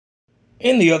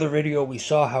In the other video, we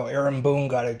saw how Aaron Boone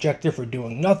got ejected for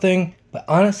doing nothing, but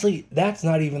honestly, that's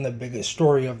not even the biggest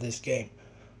story of this game.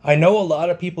 I know a lot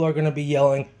of people are going to be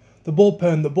yelling, the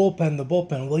bullpen, the bullpen, the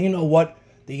bullpen. Well, you know what?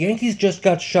 The Yankees just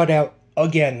got shut out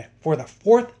again for the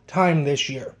fourth time this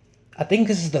year. I think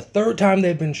this is the third time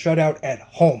they've been shut out at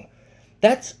home.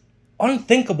 That's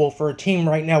unthinkable for a team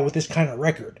right now with this kind of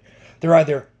record. They're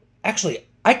either... Actually,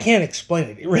 I can't explain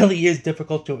it. It really is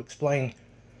difficult to explain.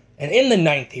 And in the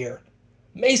ninth here,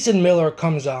 Mason Miller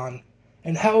comes on,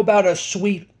 and how about a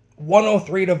sweet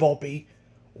 103 to Volpe,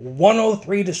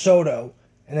 103 to Soto,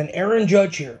 and then Aaron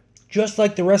Judge here, just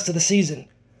like the rest of the season,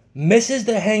 misses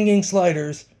the hanging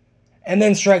sliders, and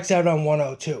then strikes out on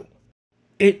 102.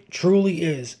 It truly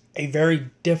is a very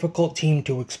difficult team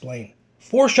to explain.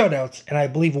 4 shutouts, and I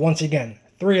believe once again,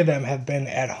 3 of them have been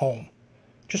at home.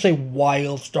 Just a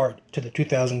wild start to the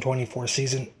 2024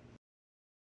 season.